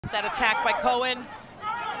That attack by Cohen.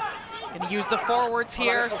 Going to use the forwards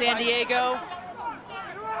here, San Diego.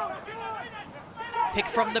 Pick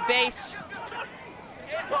from the base.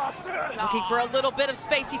 Looking for a little bit of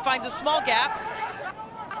space. He finds a small gap.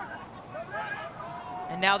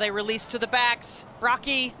 And now they release to the backs.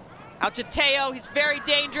 Brocky out to Teo. He's very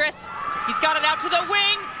dangerous. He's got it out to the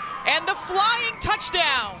wing. And the flying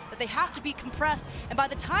touchdown. They have to be compressed, and by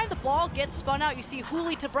the time the ball gets spun out, you see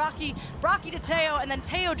Hooley to Brocky, Brocky to Teo, and then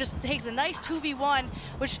Teo just takes a nice 2v1,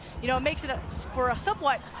 which makes it for a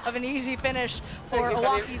somewhat of an easy finish for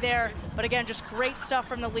Milwaukee there. But again, just great stuff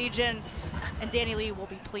from the Legion, and Danny Lee will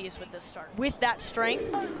be pleased with this start. With that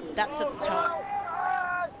strength, that sets the tone.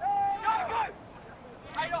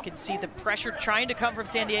 You can see the pressure trying to come from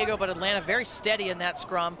San Diego, but Atlanta very steady in that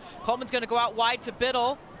scrum. Coleman's going to go out wide to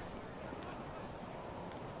Biddle.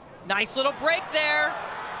 Nice little break there.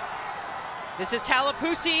 This is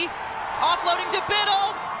Talapusi offloading to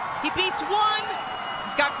Biddle. He beats one.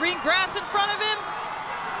 He's got green grass in front of him.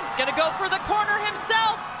 He's going to go for the corner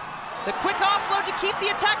himself. The quick offload to keep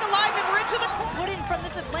the attack alive, and we're into the corner. Put in from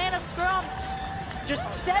this Atlanta scrum,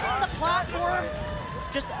 just setting the platform.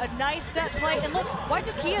 Just a nice set play. And look,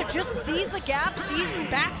 Waitukia just sees the gap,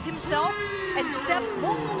 backs himself, and steps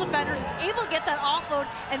multiple defenders, is able to get that offload,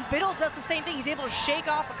 and Biddle does the same thing. He's able to shake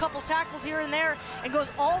off a couple tackles here and there and goes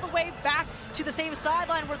all the way back to the same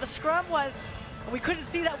sideline where the scrum was. We couldn't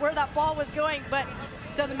see where that ball was going, but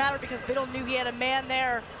it doesn't matter because Biddle knew he had a man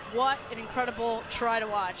there. What an incredible try to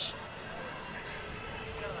watch.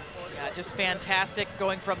 Yeah, just fantastic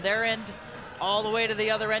going from their end all the way to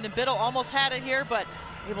the other end, and Biddle almost had it here, but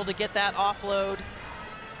able to get that offload.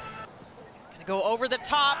 Gonna go over the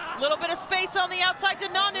top, little bit of space on the outside to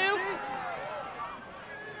Nanu.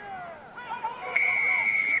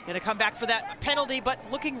 Gonna come back for that penalty, but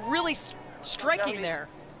looking really striking there.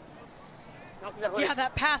 Yeah,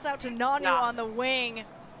 that pass out to Nanu on the wing.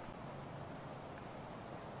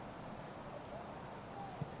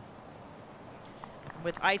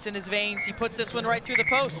 With ice in his veins, he puts this one right through the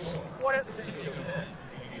post.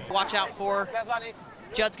 Watch out for.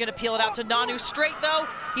 Judd's gonna peel it out to Nanu straight though.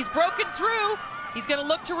 He's broken through. He's gonna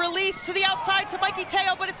look to release to the outside to Mikey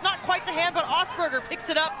Teo, but it's not quite to hand, but Osberger picks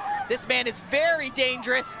it up. This man is very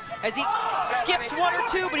dangerous as he skips one or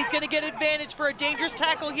two, but he's gonna get advantage for a dangerous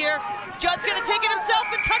tackle here. Judd's gonna take it himself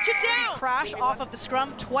and touch it down. Crash off of the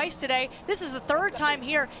scrum twice today. This is the third time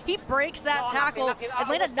here. He breaks that tackle.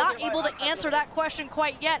 Atlanta not able to answer that question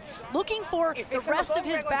quite yet. Looking for the rest of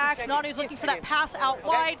his backs. Nanu's looking for that pass out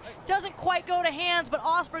wide. Doesn't quite go to hands, but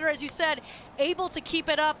Osberger, as you said, able to keep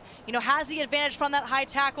it up. Has the advantage from that high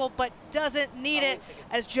tackle, but doesn't need it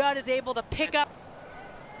as Judd is able to pick up.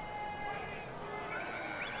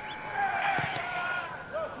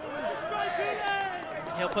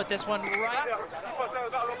 He'll put this one right.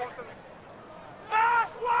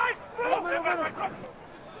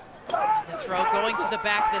 The throw going to the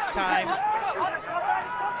back this time.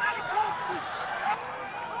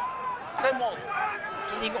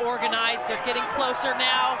 Getting organized, they're getting closer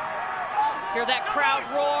now. Hear that crowd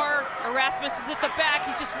roar. Erasmus is at the back.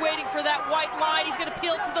 He's just waiting for that white line. He's going to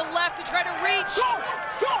peel to the left to try to reach.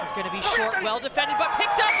 He's going to be short, well defended, but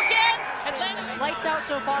picked up again. Atlanta. Lights out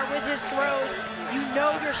so far with his throws. You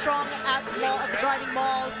know you're strong at the driving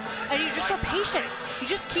mauls, and you're just so patient. You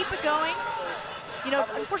just keep it going.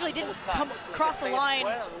 Unfortunately didn't come across the line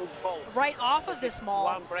right off of this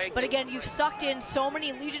maul, but again, you've sucked in so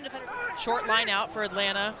many Legion defenders. Short line out for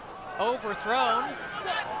Atlanta. Overthrown,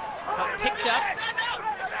 but picked up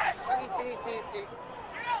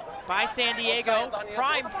by San Diego.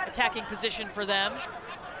 Prime attacking position for them.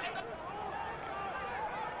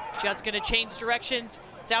 Judd's going to change directions.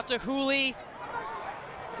 It's out to Hooley,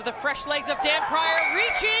 to the fresh legs of Dan Pryor,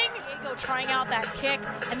 reaching. Diego trying out that kick,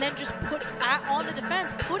 and then just on the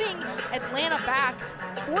defense, putting Atlanta back,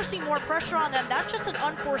 forcing more pressure on them. That's just an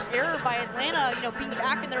unforced error by Atlanta, being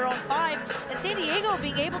back in their own 5, and San Diego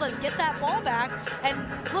being able to get that ball back. And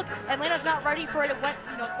look, Atlanta's not ready for it. It went,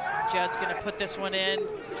 Judd's going to put this one in,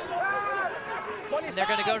 and they're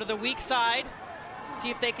going to go to the weak side, see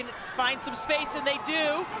if they can find some space, and they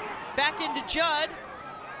do. Back into Judd.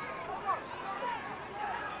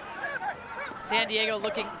 San Diego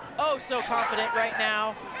looking oh so confident right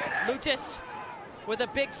now. Lutis with a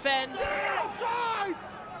big fend.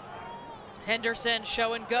 Henderson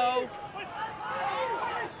show and go.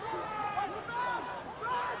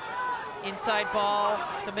 Inside ball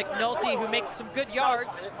to McNulty, who makes some good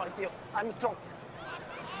yards.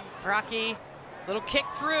 Brocky, little kick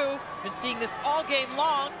through. Been seeing this all game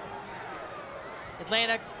long.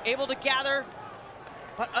 Atlanta able to gather,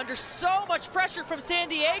 but under so much pressure from San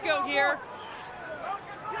Diego here.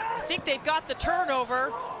 think they've got the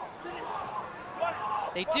turnover.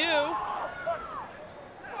 They do.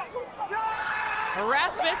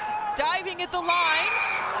 Erasmus diving at the line.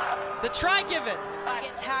 The try given.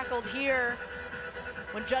 Get tackled here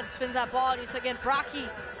when Judd spins that ball. And he's again, Brocky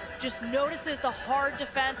just notices the hard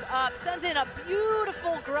defense up, sends in a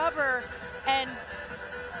beautiful grubber, and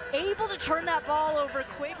able to turn that ball over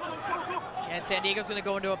quick. And San Diego's going to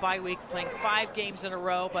go into a bye week, playing 5 games in a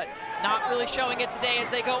row, but not really showing it today as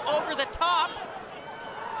they go over the top.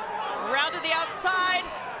 Around to the outside.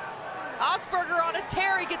 Osberger on a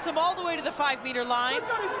tear. He gets him all the way to the 5-meter line.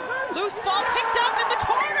 Loose ball picked up in the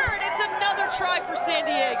corner, and it's another try for San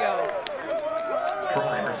Diego.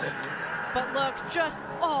 But look, just,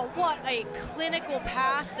 oh, what a clinical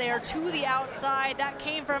pass there to the outside. That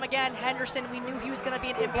came from, again, Henderson. We knew he was going to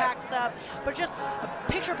be an impact sub, but just a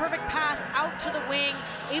picture-perfect pass out to the wing,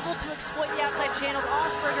 able to exploit the outside channels.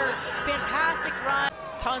 Osberger, fantastic run.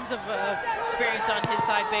 Tons of experience on his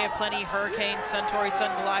side. Bay of Plenty, Hurricanes, Suntory,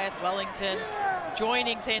 Sun Goliath, Wellington,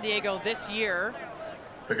 joining San Diego this year.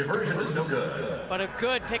 The conversion is no good. But a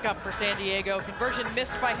good pickup for San Diego. Conversion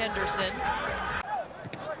missed by Henderson.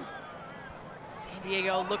 San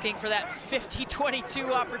Diego looking for that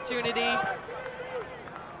 50-22 opportunity.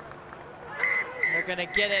 They're gonna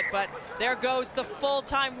get it, but there goes the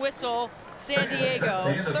full-time whistle. San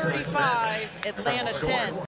Diego 35, Atlanta 10.